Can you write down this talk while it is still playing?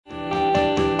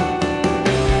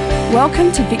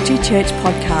Welcome to Victory Church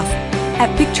Podcast.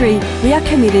 At Victory, we are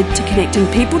committed to connecting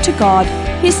people to God,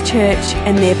 His church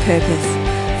and their purpose.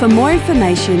 For more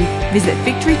information, visit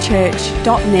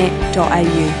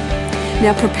victorychurch.net.au.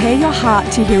 Now prepare your heart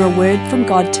to hear a word from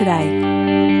God today.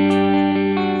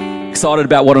 Excited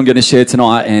about what I'm going to share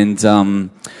tonight, and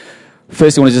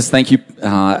first I want to just thank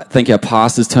our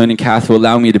pastors, Tony and Kath, for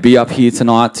allowing me to be up here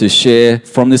tonight to share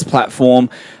from this platform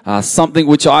something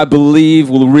which I believe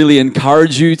will really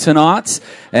encourage you tonight.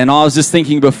 And I was just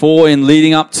thinking before and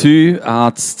leading up to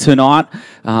tonight,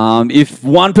 if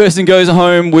one person goes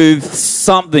home with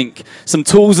something, some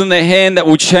tools in their hand that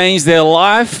will change their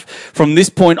life from this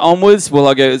point onwards, well,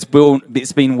 I go,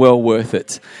 it's been well worth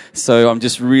it. So I'm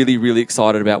just really, really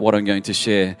excited about what I'm going to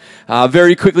share.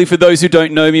 Very quickly, for those who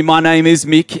don't know me, my name is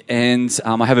Mick, and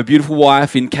I have a beautiful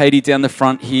wife in Katie down the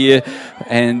front here,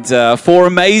 and 4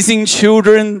 amazing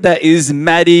children. That is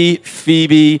Maddie,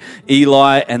 Phoebe,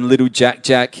 Eli, and little Jack.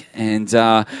 And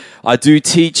I do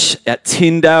teach at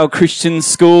Tyndale Christian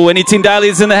School. Any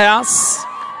Tyndalians in the house?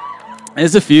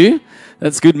 There's a few.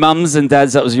 That's good. Mums and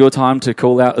dads, that was your time to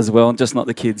call out as well, just not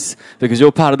the kids, because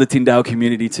you're part of the Tyndale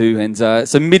community too. And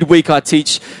so midweek I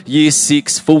teach Year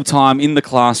 6 full-time in the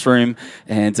classroom,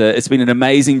 and it's been an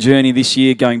amazing journey this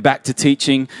year going back to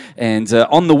teaching. And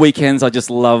on the weekends I just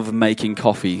love making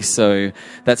coffee. So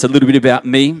that's a little bit about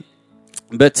me.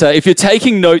 But if you're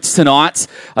taking notes tonight,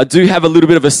 I do have a little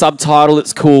bit of a subtitle.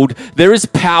 It's called, There is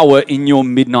Power in Your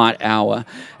Midnight Hour.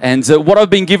 And what I've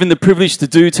been given the privilege to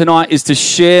do tonight is to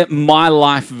share my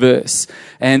life verse.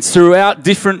 And throughout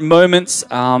different moments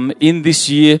in this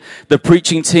year, the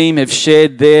preaching team have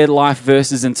shared their life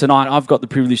verses. And tonight I've got the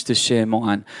privilege to share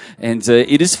mine. And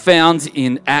it is found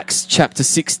in Acts chapter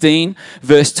 16,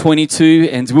 verse 22.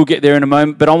 And we'll get there in a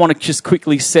moment. But I want to just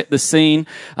quickly set the scene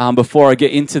before I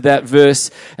get into that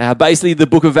verse. Basically, the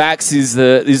book of Acts is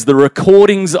the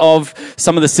recordings of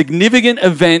some of the significant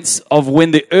events of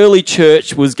when the early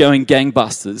church was going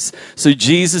gangbusters. So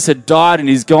Jesus had died and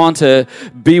he's gone to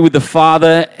be with the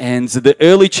Father, and the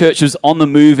early church was on the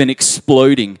move and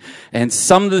exploding. And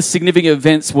some of the significant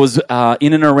events was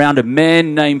in and around a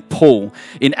man named Paul.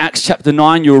 In Acts chapter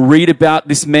 9, you'll read about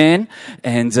this man,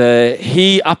 and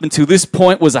he, up until this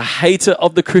point, was a hater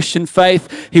of the Christian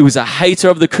faith. He was a hater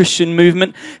of the Christian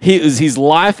movement. It was his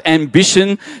life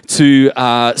ambition to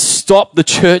stop the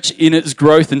church in its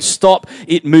growth and stop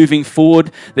it moving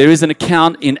forward. There is an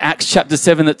account in Acts chapter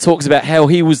 7 that talks about how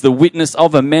he was the witness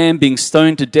of a man being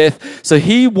stoned to death. So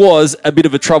he was a bit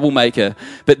of a troublemaker.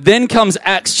 But then comes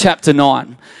Acts chapter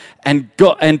 9. And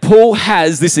Paul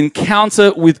has this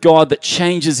encounter with God that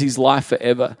changes his life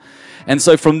forever. And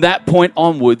so from that point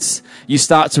onwards, you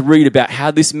start to read about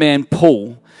how this man,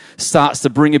 Paul, starts to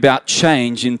bring about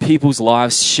change in people's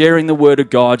lives, sharing the word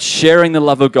of God, sharing the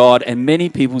love of God, and many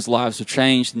people's lives are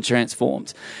changed and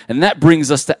transformed. And that brings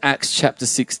us to Acts chapter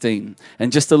 16,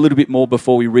 and just a little bit more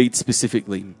before we read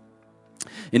specifically.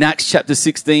 In Acts chapter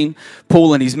 16,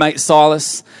 Paul and his mate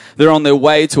Silas, they're on their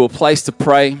way to a place to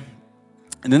pray,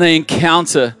 and then they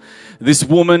encounter this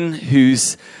woman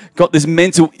who's got this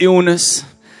mental illness.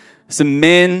 Some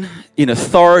men in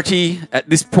authority at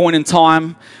this point in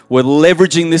time were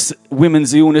leveraging this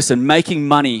woman's illness and making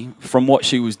money from what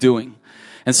she was doing.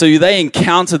 And so they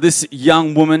encounter this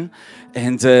young woman,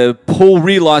 and Paul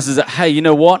realizes that, hey, you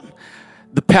know what?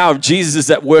 The power of Jesus is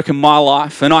at work in my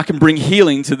life, and I can bring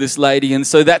healing to this lady. And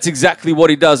so that's exactly what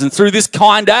he does. And through this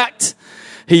kind act,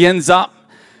 he ends up,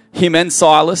 him and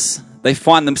Silas, they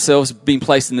find themselves being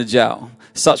placed in the jail.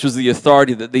 Such was the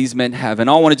authority that these men have. And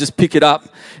I want to just pick it up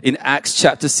in Acts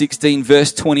chapter 16,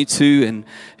 verse 22. And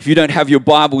if you don't have your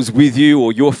Bibles with you,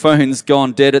 or your phone's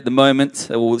gone dead at the moment,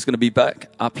 well, it's going to be back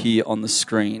up here on the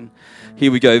screen. Here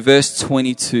we go, verse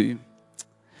 22.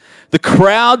 The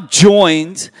crowd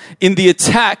joined in the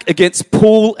attack against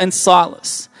Paul and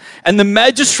Silas, and the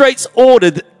magistrates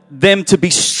ordered them to be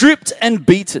stripped and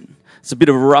beaten. It's a bit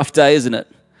of a rough day, isn't it?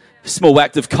 Small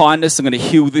act of kindness. I'm going to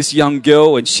heal this young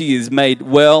girl, and she is made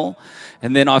well.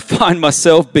 And then I find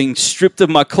myself being stripped of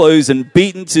my clothes and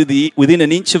beaten within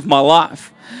an inch of my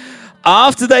life.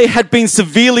 After they had been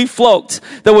severely flogged,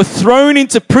 they were thrown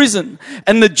into prison,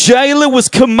 and the jailer was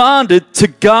commanded to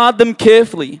guard them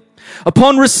carefully.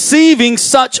 Upon receiving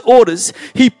such orders,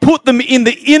 he put them in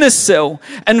the inner cell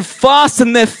and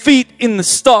fastened their feet in the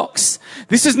stocks.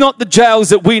 This is not the jails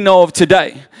that we know of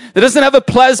today. That doesn't have a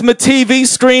plasma TV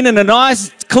screen and a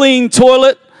nice clean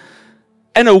toilet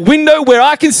and a window where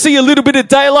I can see a little bit of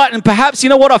daylight, and perhaps, you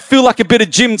know what, I feel like a bit of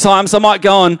gym time, so I might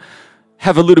go and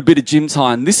have a little bit of gym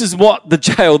time. This is what the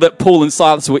jail that Paul and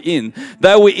Silas were in.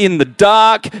 They were in the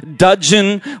dark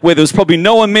dungeon where there was probably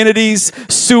no amenities,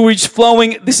 sewage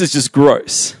flowing. This is just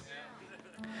gross.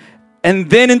 And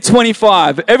then in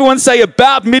 25, everyone say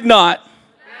about midnight.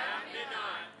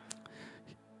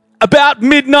 About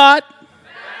midnight.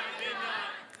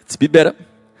 It's a bit better.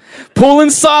 Paul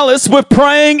and Silas were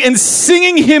praying and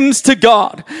singing hymns to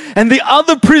God, and the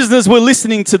other prisoners were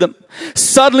listening to them.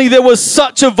 Suddenly there was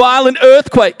such a violent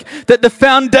earthquake that the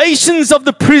foundations of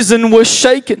the prison were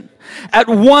shaken. At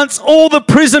once all the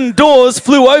prison doors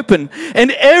flew open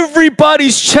and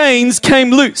everybody's chains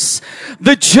came loose.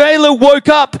 The jailer woke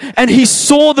up and he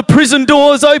saw the prison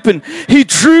doors open. He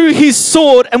drew his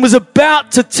sword and was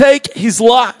about to take his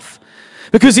life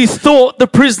because he thought the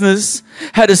prisoners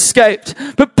had escaped.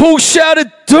 But Paul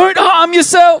shouted, "Don't harm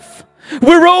yourself.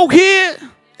 We're all here.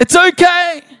 It's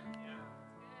okay."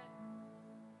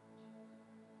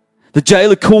 The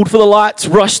jailer called for the lights,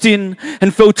 rushed in,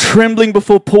 and fell trembling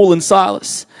before Paul and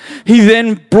Silas. He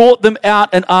then brought them out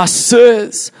and asked,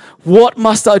 "Sirs, what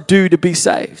must I do to be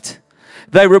saved?"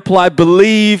 They replied,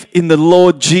 "Believe in the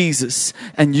Lord Jesus,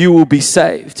 and you will be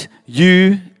saved,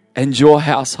 you and your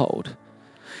household."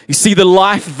 You see, the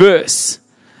life verse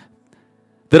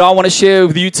that I want to share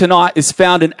with you tonight is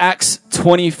found in Acts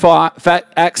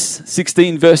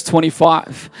 16 verse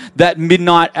 25, that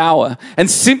midnight hour. And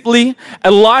simply,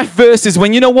 a life verse is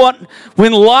when, you know what?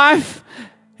 When life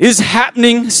is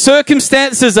happening,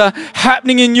 circumstances are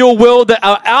happening in your world that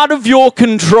are out of your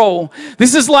control.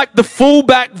 This is like the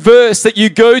fallback verse that you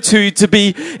go to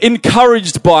be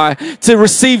encouraged by, to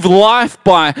receive life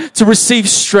by, to receive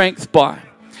strength by.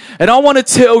 And I want to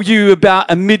tell you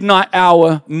about a midnight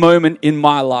hour moment in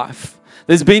my life.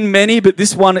 There's been many, but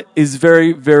this one is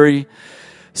very, very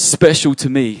special to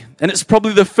me. And it's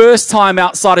probably the first time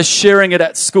outside of sharing it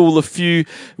at school a few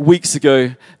weeks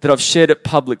ago that I've shared it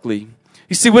publicly.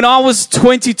 You see, when I was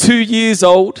 22 years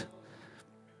old,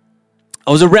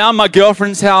 I was around my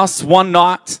girlfriend's house one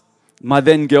night, my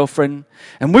then girlfriend,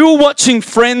 and we were watching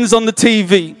Friends on the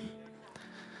TV.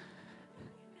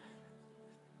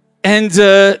 And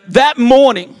that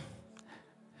morning,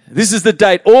 this is the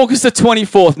date, August the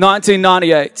 24th,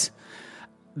 1998.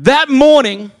 That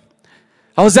morning,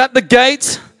 I was at the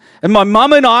gate and my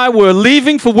mum and I were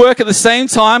leaving for work at the same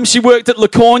time. She worked at Le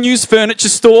Cornu's furniture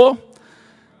store.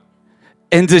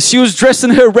 And she was dressed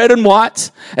in her red and white.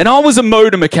 And I was a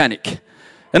motor mechanic.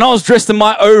 And I was dressed in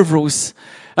my overalls.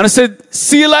 And I said,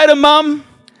 "See you later, Mum.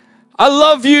 I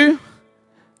love you.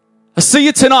 I'll see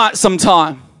you tonight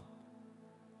sometime."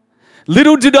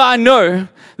 Little did I know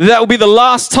that would be the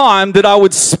last time that I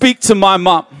would speak to my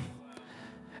mum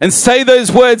and say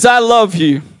those words, "I love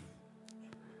you."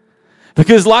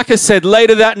 Because like I said,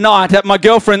 later that night at my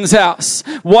girlfriend's house,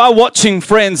 while watching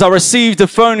Friends, I received a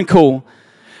phone call.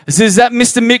 It says, "Is that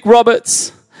Mr. Mick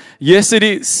Roberts?" "Yes, it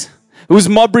is." It was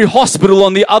Modbury Hospital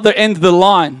on the other end of the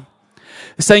line.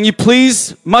 Saying,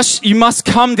 you must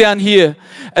come down here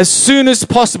as soon as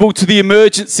possible to the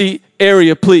emergency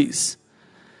area, please.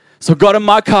 So I got in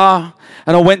my car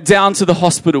and I went down to the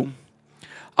hospital.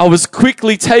 I was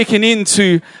quickly taken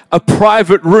into a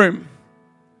private room.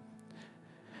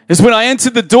 As when I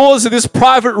entered the doors of this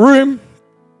private room,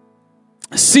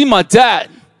 I see my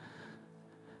dad.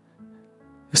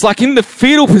 It's like in the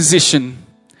fetal position,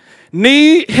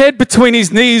 head between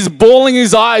his knees, bawling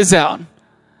his eyes out.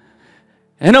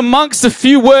 And amongst a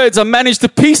few words, I managed to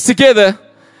piece together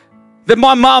that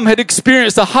my mum had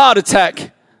experienced a heart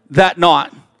attack that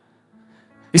night.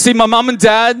 You see, my mum and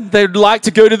dad, they'd like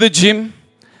to go to the gym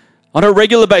on a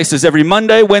regular basis every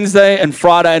Monday, Wednesday, and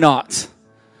Friday night.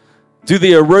 Do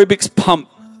the aerobics pump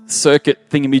circuit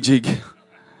thingamajig,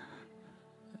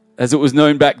 as it was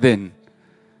known back then.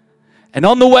 And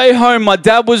on the way home, my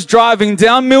dad was driving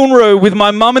down Milne Road with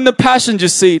my mum in the passenger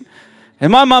seat,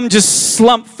 and my mum just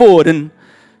slumped forward and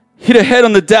hit her head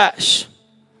on the dash.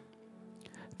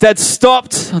 Dad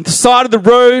stopped on the side of the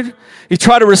road. He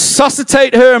tried to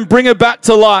resuscitate her and bring her back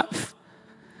to life.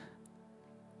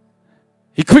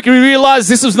 He quickly realized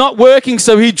this was not working,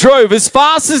 so he drove as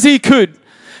fast as he could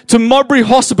to Modbury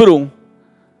Hospital,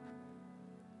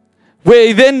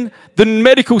 where the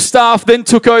medical staff then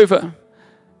took over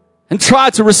and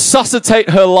tried to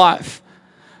resuscitate her life.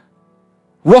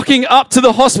 Rocking up to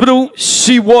the hospital,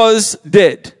 she was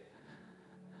dead.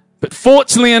 But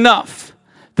fortunately enough,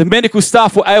 the medical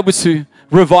staff were able to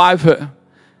revive her.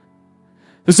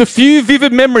 There's a few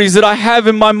vivid memories that I have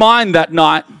in my mind that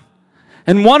night.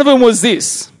 And one of them was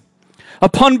this.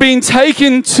 Upon being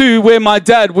taken to where my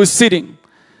dad was sitting,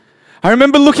 I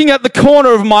remember looking at the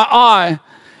corner of my eye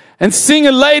and seeing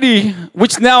a lady,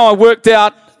 which now I worked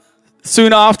out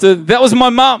soon after, that was my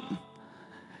mum.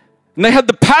 And they had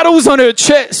the paddles on her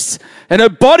chest and her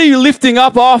body lifting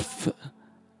up off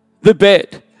the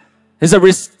bed as I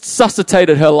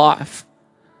resuscitated her life.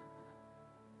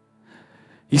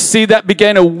 You see, that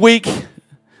began a week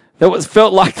that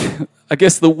felt like, I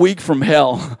guess, the week from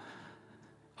hell.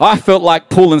 I felt like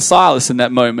Paul and Silas in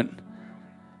that moment.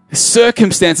 The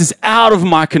circumstances out of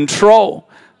my control.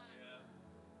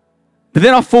 But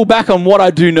then I fall back on what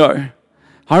I do know.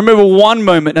 I remember one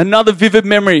moment, another vivid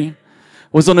memory,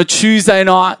 was on a Tuesday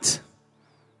night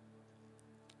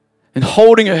and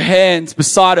holding her hands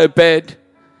beside her bed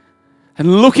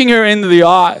and looking her into the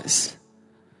eyes.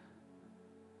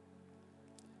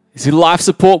 You see, life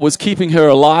support was keeping her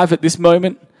alive at this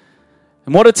moment.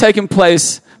 And what had taken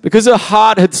place, because her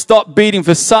heart had stopped beating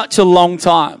for such a long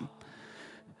time,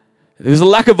 there was a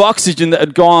lack of oxygen that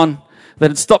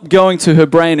had stopped going to her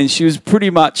brain, and she was pretty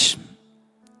much,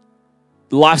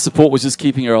 life support was just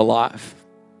keeping her alive.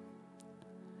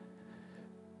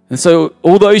 And so,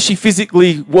 although she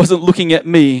physically wasn't looking at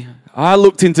me, I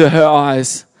looked into her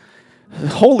eyes.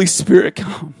 Holy Spirit,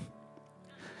 come.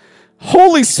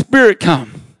 Holy Spirit,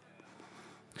 come.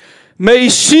 May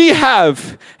she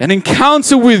have an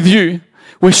encounter with you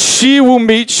where she will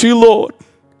meet you, Lord.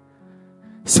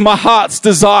 It's my heart's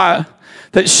desire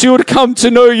that she would come to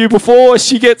know you before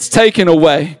she gets taken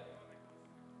away.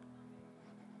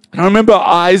 And I remember her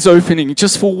eyes opening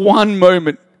just for one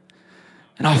moment.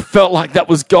 And I felt like that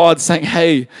was God saying,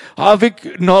 hey, I've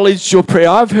acknowledged your prayer.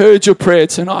 I've heard your prayer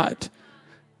tonight.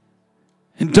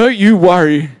 And don't you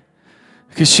worry,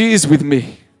 because she is with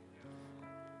me.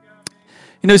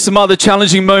 You know, some other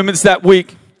challenging moments that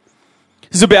week.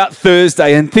 It was about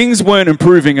Thursday and things weren't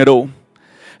improving at all.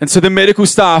 And so the medical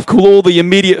staff call all the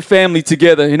immediate family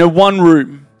together in one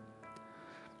room.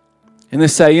 And they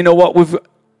say, you know what,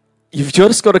 you've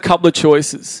just got a couple of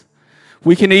choices.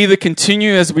 We can either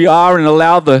continue as we are and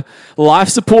allow the life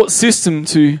support system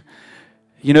to,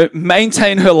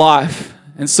 maintain her life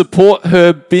and support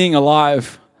her being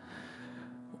alive.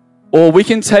 Or we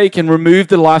can take and remove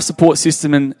the life support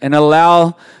system and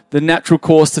allow the natural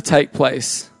course to take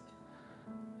place.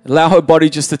 Allow her body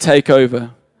just to take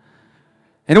over.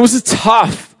 And it was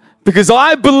tough because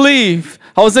I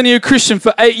was only a Christian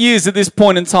for 8 years at this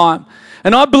point in time.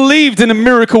 And I believed in a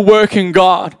miracle working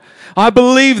God. I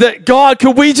believe that, God,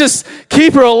 could we just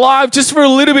keep her alive just for a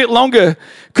little bit longer?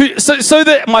 So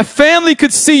that my family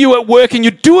could see you at work and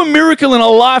you'd do a miracle in her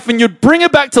life and you'd bring her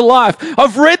back to life.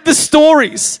 I've read the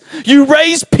stories. You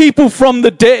raised people from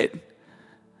the dead.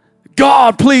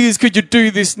 God, please, could you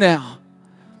do this now?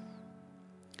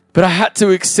 But I had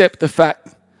to accept the fact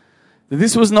that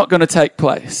this was not going to take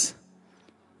place.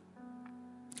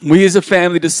 We as a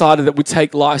family decided that we'd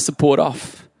take life support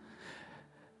off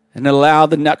and allow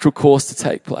the natural course to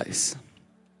take place.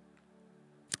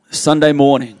 Sunday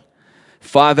morning,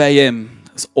 5 a.m.,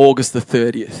 it's August the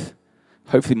 30th.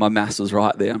 Hopefully my maths was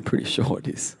right there. I'm pretty sure it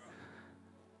is.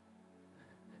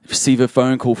 Receive a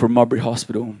phone call from Modbury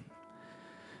Hospital.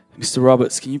 Mr.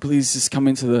 Roberts, can you please just come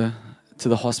into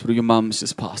the hospital? Your mum's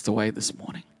just passed away this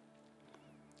morning.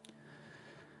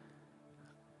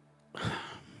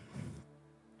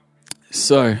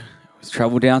 So, I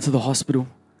travel down to the hospital.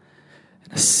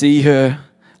 I see her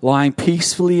lying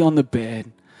peacefully on the bed.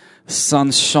 The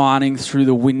sun's shining through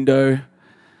the window.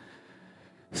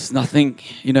 There's nothing,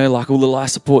 like all the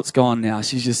life support's gone now.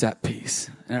 She's just at peace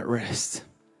and at rest.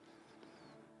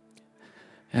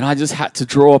 And I just had to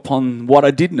draw upon what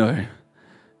I did know.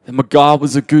 That my God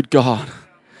was a good God.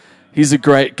 He's a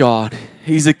great God.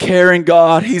 He's a caring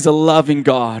God. He's a loving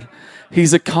God.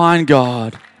 He's a kind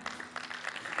God.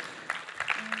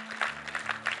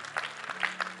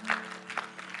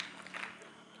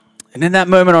 And in that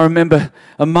moment, I remember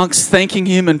amongst thanking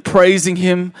Him and praising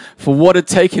Him for what had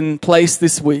taken place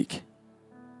this week.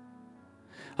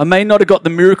 I may not have got the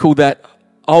miracle that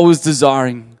I was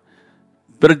desiring,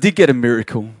 but I did get a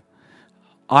miracle.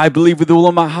 I believe with all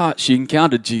of my heart she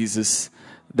encountered Jesus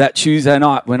that Tuesday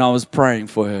night when I was praying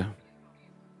for her.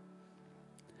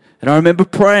 And I remember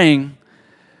praying,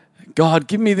 God,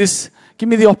 give me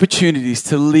the opportunities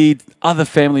to lead other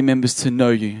family members to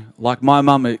know you, like my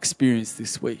mum experienced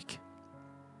this week.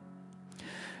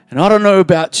 And I don't know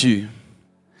about you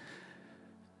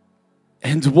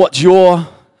and what you're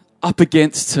up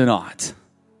against tonight.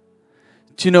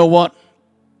 Do you know what?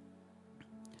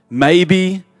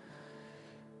 Maybe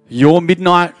your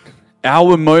midnight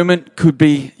hour moment could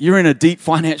be you're in a deep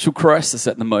financial crisis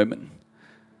at the moment.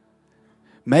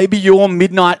 Maybe your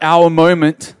midnight hour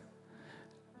moment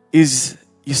is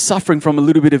you're suffering from a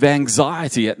little bit of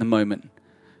anxiety at the moment.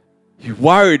 You're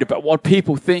worried about what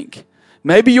people think.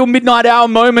 Maybe your midnight hour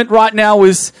moment right now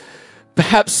is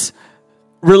perhaps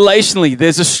relationally.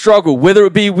 There's a struggle, whether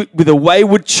it be with a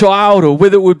wayward child or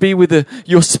whether it would be with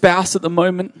your spouse at the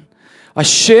moment. I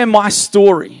share my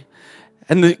story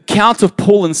and the account of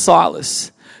Paul and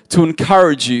Silas to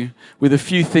encourage you with a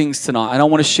few things tonight. And I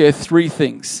want to share 3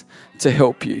 things to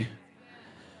help you.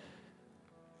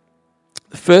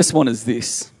 The first one is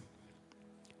this.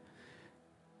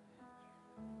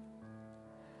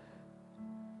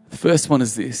 The first one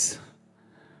is this.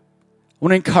 I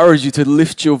want to encourage you to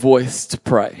lift your voice to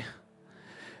pray.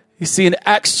 You see, in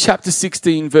Acts chapter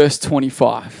 16, verse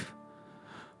 25,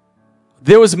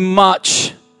 there was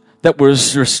much that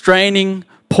was restraining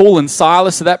Paul and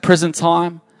Silas at that present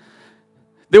time.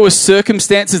 There were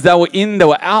circumstances they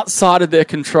were outside of their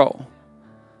control.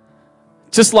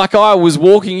 Just like I was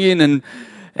walking in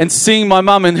and seeing my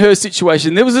mum and her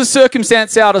situation, there was a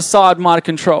circumstance outside my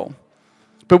control.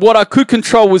 But what I could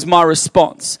control was my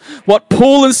response. What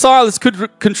Paul and Silas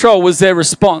could control was their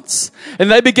response. And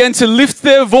they began to lift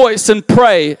their voice and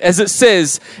pray, as it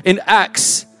says in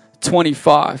Acts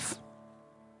 25.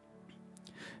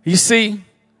 You see,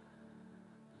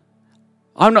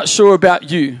 I'm not sure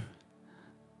about you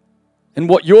and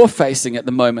what you're facing at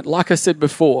the moment, like I said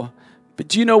before. But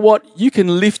do you know what? You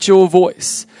can lift your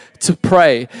voice to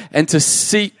pray and to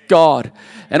seek God.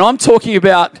 And I'm talking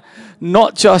about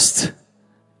not just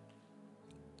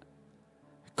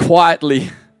quietly,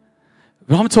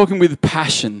 but I'm talking with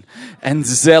passion and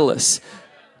zealous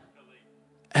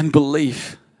and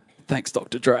belief. Thanks,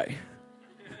 Dr. Dre.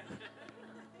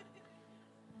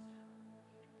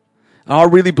 I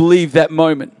really believe that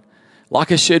moment,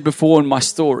 like I shared before in my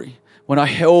story, when I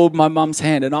held my mum's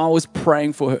hand and I was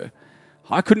praying for her.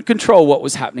 I couldn't control what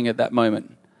was happening at that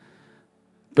moment,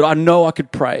 but I know I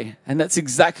could pray, and that's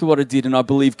exactly what I did, and I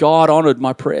believe God honored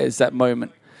my prayers that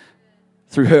moment.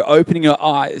 Through her opening her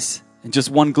eyes, and just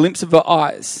one glimpse of her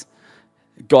eyes,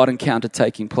 God encounter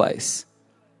taking place.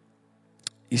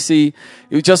 You see,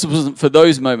 it just wasn't for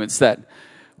those moments that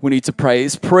we need to pray.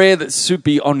 It's prayer that should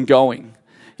be ongoing.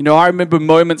 You know, I remember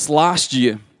moments last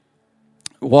year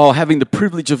while having the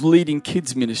privilege of leading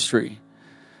kids ministry,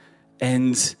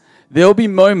 and there'll be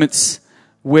moments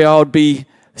where I would be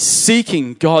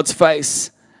seeking God's face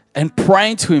and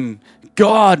praying to Him,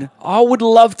 God, I would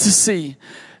love to see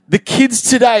the kids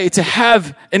today to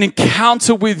have an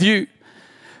encounter with you.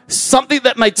 Something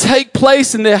that may take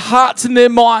place in their hearts and their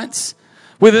minds,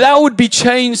 where that would be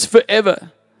changed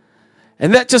forever.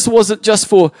 And that just wasn't just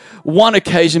for one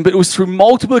occasion, but it was through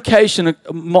multiple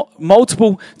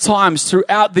times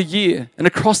throughout the year and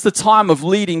across the time of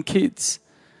leading kids.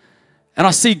 And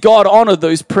I see God honor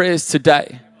those prayers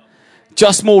today.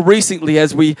 Just more recently,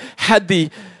 as we had the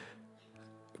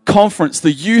conference,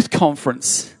 the youth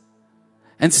conference,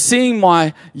 and seeing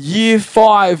my year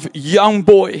 5 young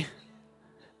boy,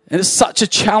 and it's such a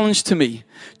challenge to me,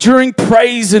 during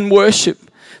praise and worship,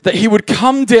 that he would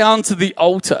come down to the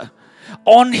altar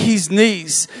on his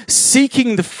knees,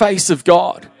 seeking the face of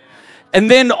God. And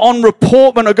then on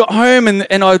report, when I got home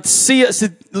and I'd see it, I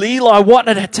said, Eli, what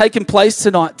had taken place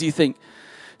tonight, do you think?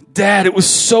 Dad, it was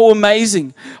so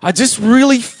amazing. I just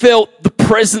really felt the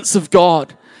presence of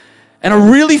God. And I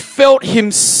really felt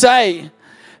Him say,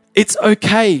 it's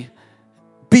okay.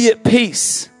 Be at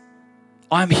peace.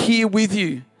 I'm here with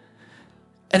you.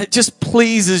 And it just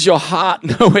pleases your heart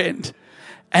no end.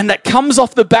 And that comes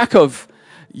off the back of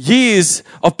years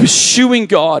of pursuing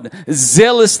God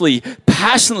zealously,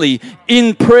 passionately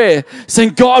in prayer,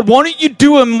 saying, God, why don't you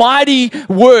do a mighty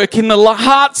work in the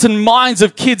hearts and minds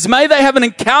of kids? May they have an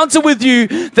encounter with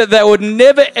you that they would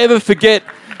never, ever forget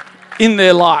in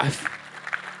their life.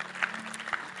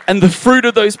 And the fruit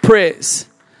of those prayers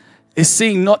is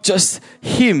seeing not just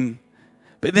him,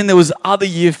 but then there was other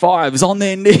year 5s on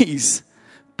their knees,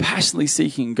 passionately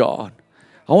seeking God.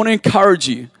 I want to encourage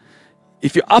you,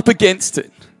 if you're up against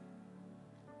it,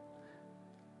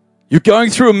 you're going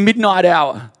through a midnight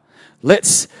hour,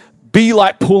 let's be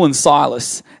like Paul and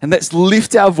Silas, and let's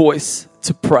lift our voice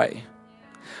to pray.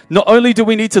 Not only do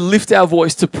we need to lift our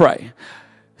voice to pray,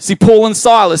 see, Paul and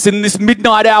Silas in this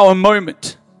midnight hour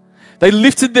moment, they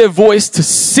lifted their voice to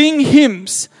sing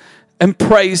hymns and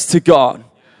praise to God.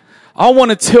 I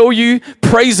want to tell you,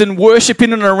 praise and worship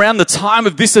in and around the time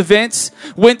of this event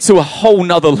went to a whole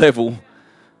nother level,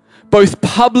 both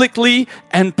publicly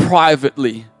and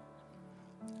privately.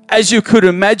 As you could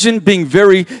imagine, being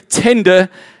very tender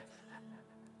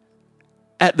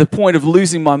at the point of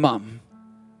losing my mum,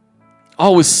 I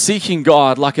was seeking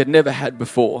God like I'd never had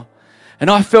before. And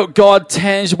I felt God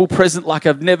tangible, present like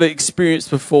I've never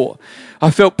experienced before. I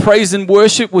felt praise and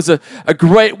worship was a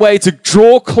great way to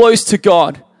draw close to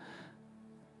God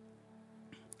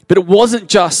But it wasn't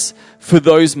just for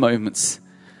those moments.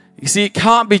 You see, it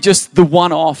can't be just the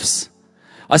one-offs.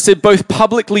 I said both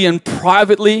publicly and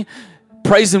privately,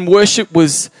 praise and worship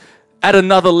was at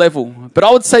another level. But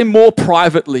I would say more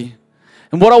privately.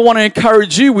 And what I want to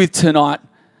encourage you with tonight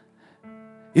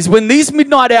is when these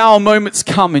midnight hour moments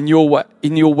come in your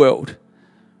world,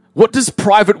 what does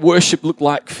private worship look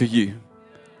like for you?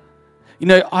 You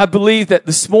know, I believe that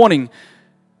this morning,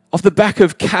 off the back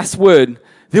of Kath's word,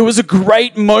 there was a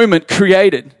great moment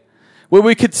created where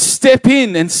we could step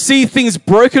in and see things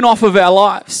broken off of our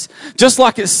lives. Just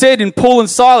like it said in Paul and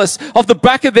Silas, off the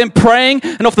back of them praying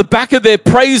and off the back of their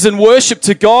praise and worship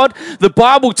to God, the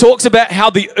Bible talks about how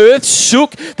the earth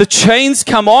shook, the chains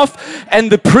come off,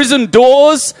 and the prison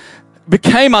doors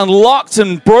became unlocked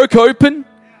and broke open.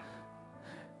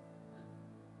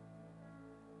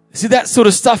 See, that sort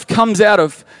of stuff comes out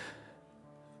of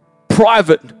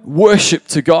private worship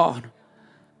to God.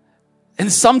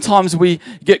 And sometimes we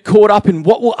get caught up in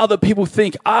what will other people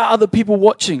think? Are other people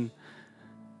watching?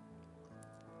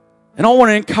 And I want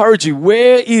to encourage you,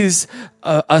 where is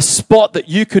a spot that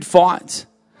you could find?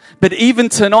 But even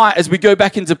tonight, as we go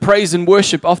back into praise and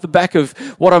worship off the back of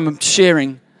what I'm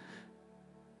sharing,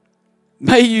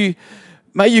 may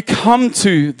you come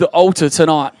to the altar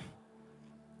tonight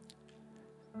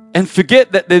and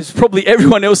forget that there's probably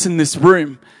everyone else in this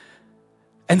room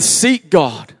and seek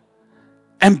God.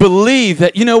 And believe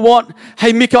that, you know what?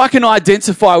 Hey, Mick, I can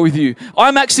identify with you.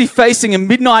 I'm actually facing a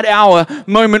midnight hour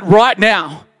moment right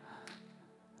now.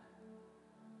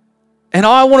 And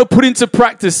I want to put into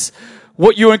practice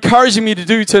what you're encouraging me to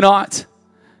do tonight.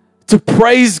 To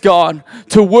praise God,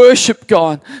 to worship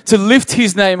God, to lift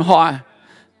His name high.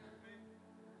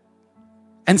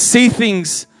 And see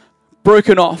things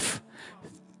broken off.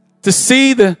 To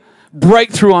see the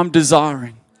breakthrough I'm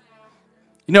desiring.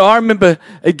 You know, I remember,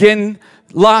 again,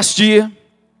 last year,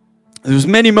 there was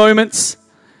many moments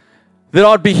that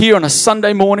I'd be here on a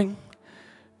Sunday morning,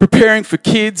 preparing for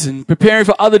kids and preparing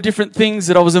for other different things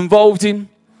that I was involved in.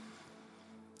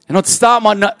 And I'd start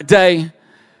my day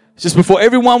just before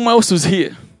everyone else was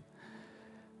here.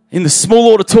 In the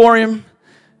small auditorium,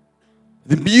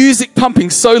 the music pumping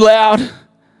so loud that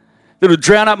it would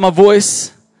drown out my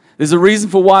voice. There's a reason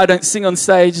for why I don't sing on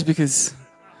stage, because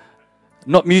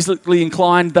I'm not musically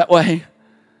inclined that way.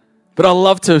 But I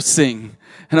love to sing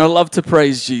and I love to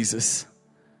praise Jesus.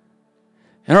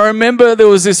 And I remember there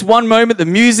was this one moment, the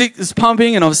music was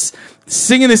pumping and I was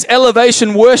singing this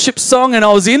elevation worship song, and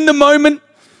I was in the moment,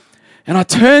 and I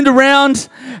turned around,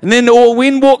 and then all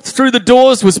wind walked through the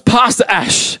doors was Pastor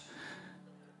Ash.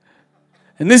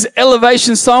 And this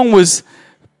elevation song was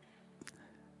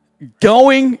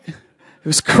going, it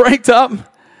was cranked up,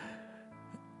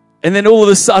 and then all of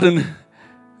a sudden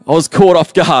I was caught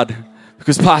off guard.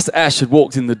 Because Pastor Ash had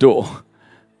walked in the door.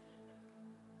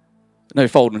 No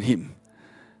fault on him.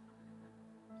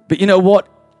 But you know what?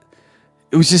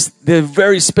 It was just, they're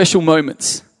very special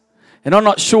moments. And I'm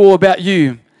not sure about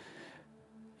you.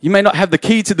 You may not have the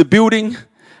key to the building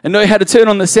and know how to turn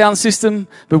on the sound system.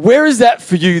 But where is that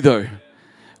for you though?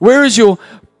 Where is your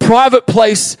private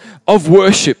place of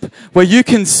worship where you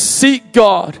can seek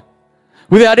God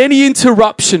without any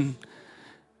interruption,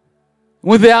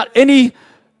 without any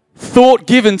thought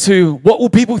given to what will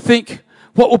people think,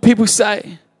 what will people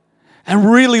say,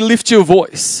 and really lift your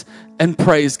voice and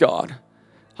praise God?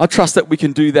 I trust that we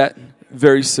can do that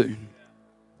very soon.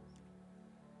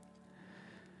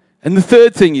 And the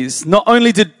third thing is, not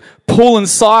only did Paul and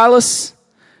Silas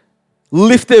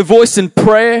lift their voice in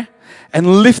prayer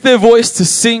and lift their voice to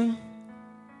sing,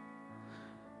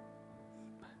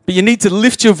 but you need to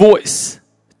lift your voice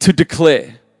to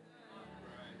declare.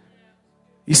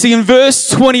 You see, in verse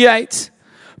 28,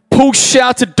 Paul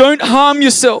shouted, "Don't harm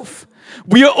yourself.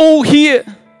 We are all here."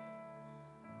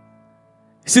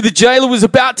 You see, the jailer was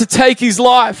about to take his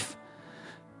life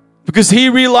because he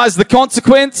realized the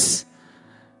consequence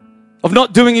of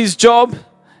not doing his job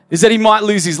is that he might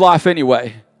lose his life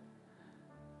anyway.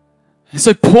 And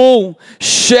so Paul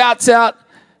shouts out,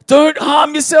 "Don't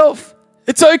harm yourself.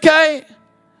 It's okay.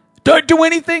 Don't do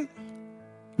anything.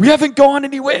 We haven't gone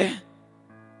anywhere."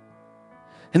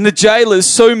 And the jailer is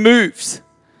so moved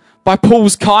by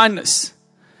Paul's kindness,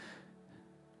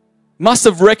 must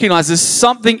have recognized there's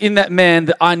something in that man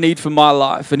that I need for my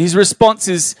life. And his response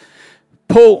is,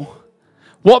 "Paul,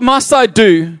 what must I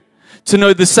do to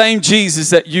know the same Jesus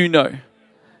that you know?"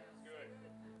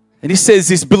 And he says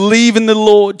this, "Believe in the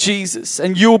Lord Jesus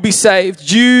and you will be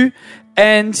saved, you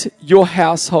and your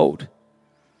household."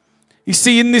 You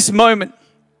see, in this moment,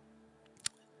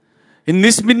 in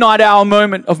this midnight hour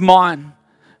moment of mine,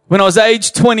 when I was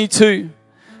age 22,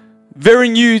 very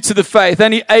new to the faith,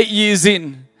 only 8 years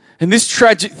in, and this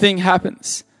tragic thing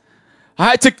happens.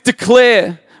 I had to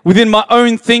declare within my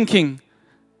own thinking,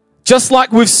 just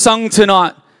like we've sung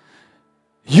tonight,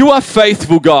 you are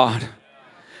faithful, God.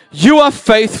 You are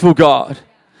faithful, God.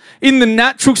 In the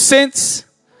natural sense,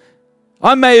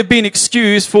 I may have been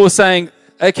excused for saying,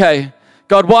 okay,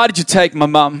 God, why did you take my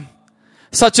mum?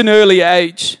 Such an early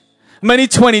age. I'm only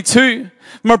 22.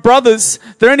 My brothers,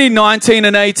 they're only 19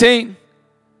 and 18.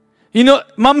 You know,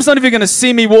 mum's not even going to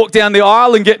see me walk down the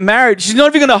aisle and get married. She's not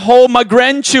even going to hold my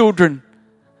grandchildren.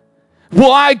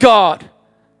 Why, God?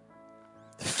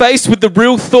 Faced with the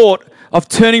real thought of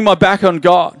turning my back on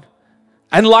God.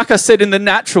 And like I said, in the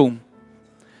natural,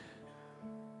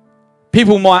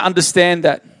 people might understand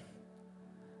that.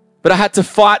 But I had to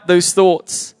fight those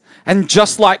thoughts. And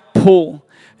just like Paul,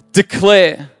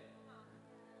 declare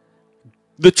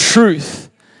the truth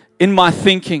in my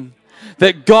thinking.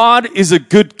 That God is a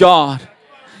good God.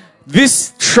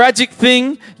 This tragic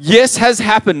thing, yes, has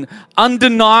happened.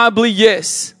 Undeniably,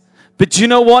 yes. But you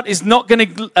know what? It's not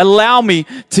going to allow me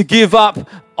to give up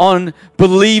on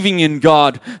believing in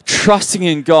God, trusting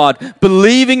in God,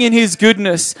 believing in His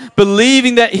goodness,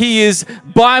 believing that He is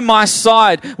by my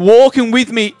side, walking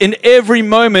with me in every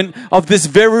moment of this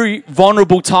very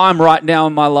vulnerable time right now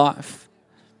in my life.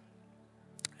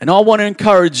 And I want to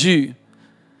encourage you.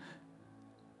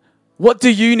 What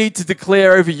do you need to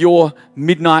declare over your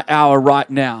midnight hour right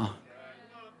now?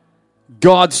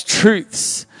 God's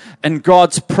truths and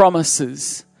God's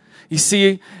promises. You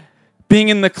see, being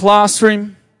in the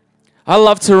classroom, I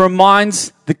love to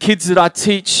remind the kids that I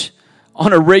teach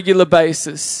on a regular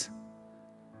basis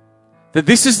that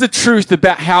this is the truth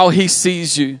about how He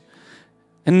sees you.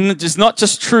 And it's not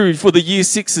just true for the year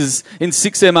sixes in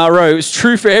 6MRO. It's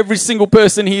true for every single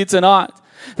person here tonight.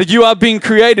 That you are being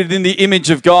created in the image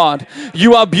of God.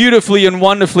 You are beautifully and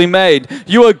wonderfully made.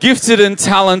 You are gifted and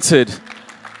talented.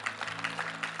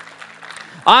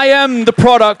 I am the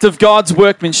product of God's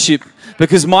workmanship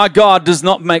because my God does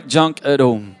not make junk at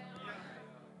all.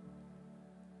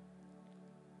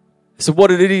 So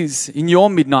what it is in your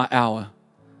midnight hour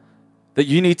that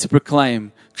you need to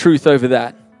proclaim truth over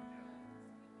that.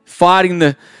 Fighting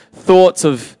the thoughts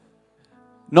of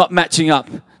not matching up,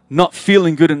 not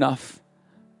feeling good enough.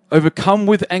 Overcome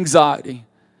with anxiety.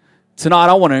 Tonight,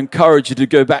 I want to encourage you to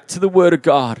go back to the Word of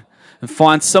God and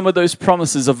find some of those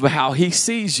promises of how He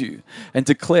sees you and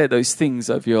declare those things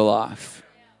over your life.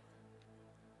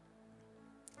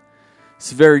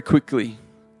 So very quickly,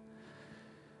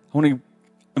 I want to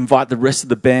invite the rest of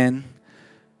the band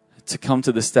to come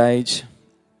to the stage.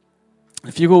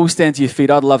 If you all stand to your feet,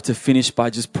 I'd love to finish by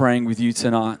just praying with you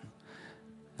tonight.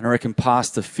 And I reckon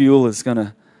Pastor Fuel is going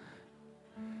to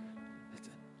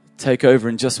take over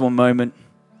in just one moment.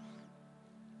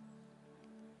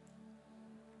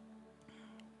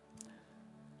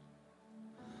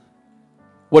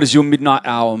 What is your midnight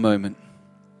hour moment?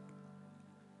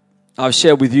 I've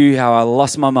shared with you how I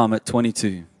lost my mum at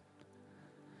 22.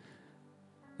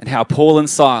 And how Paul and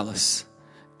Silas,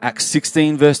 Acts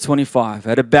 16 verse 25,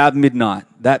 at about midnight,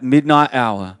 that midnight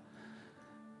hour,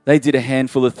 they did a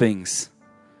handful of things.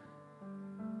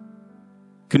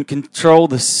 Couldn't control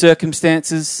the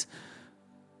circumstances.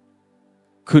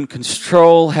 Couldn't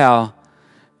control how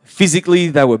physically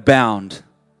they were bound.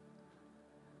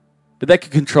 But they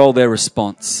could control their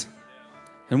response.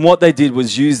 And what they did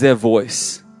was use their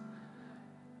voice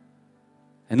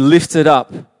and lifted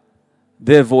up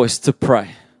their voice to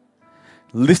pray.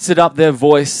 Lifted up their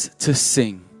voice to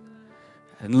sing.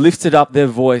 And lifted up their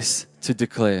voice to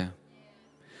declare.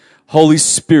 Holy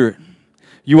Spirit,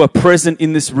 you are present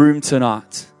in this room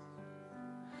tonight.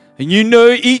 And you know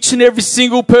each and every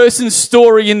single person's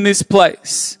story in this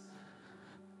place.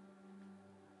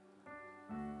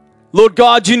 Lord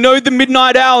God, you know the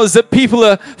midnight hours that people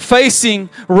are facing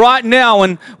right now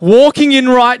and walking in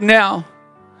right now.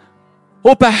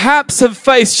 Or perhaps have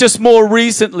faced just more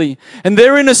recently. And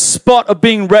they're in a spot of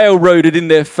being railroaded in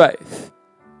their faith.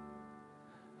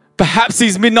 Perhaps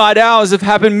these midnight hours have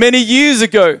happened many years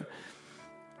ago.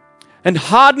 And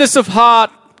hardness of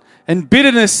heart and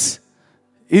bitterness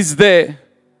is there.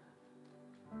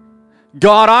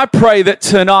 God, I pray that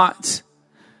tonight,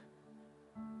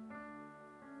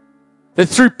 that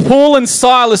through Paul and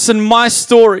Silas and my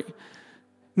story,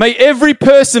 may every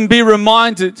person be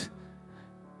reminded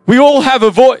we all have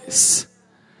a voice.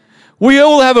 We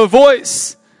all have a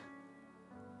voice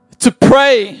to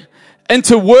pray and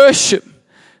to worship,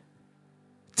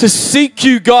 to seek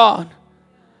you, God,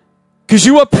 because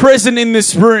you are present in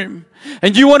this room.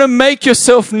 and you want to make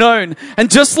yourself known. And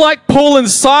just like Paul and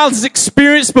Silas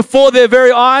experienced before their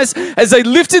very eyes, as they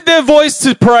lifted their voice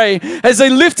to pray, as they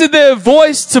lifted their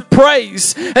voice to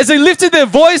praise, as they lifted their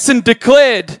voice and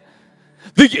declared,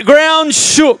 the ground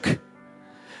shook,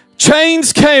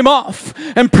 chains came off,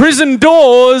 and prison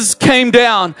doors came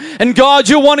down. And God,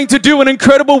 you're wanting to do an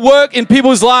incredible work in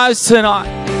people's lives tonight.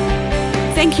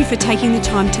 Thank you for taking the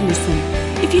time to listen.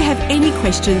 If you have any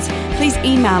questions, please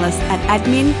email us at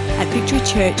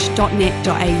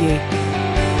admin@victorychurch.net.au.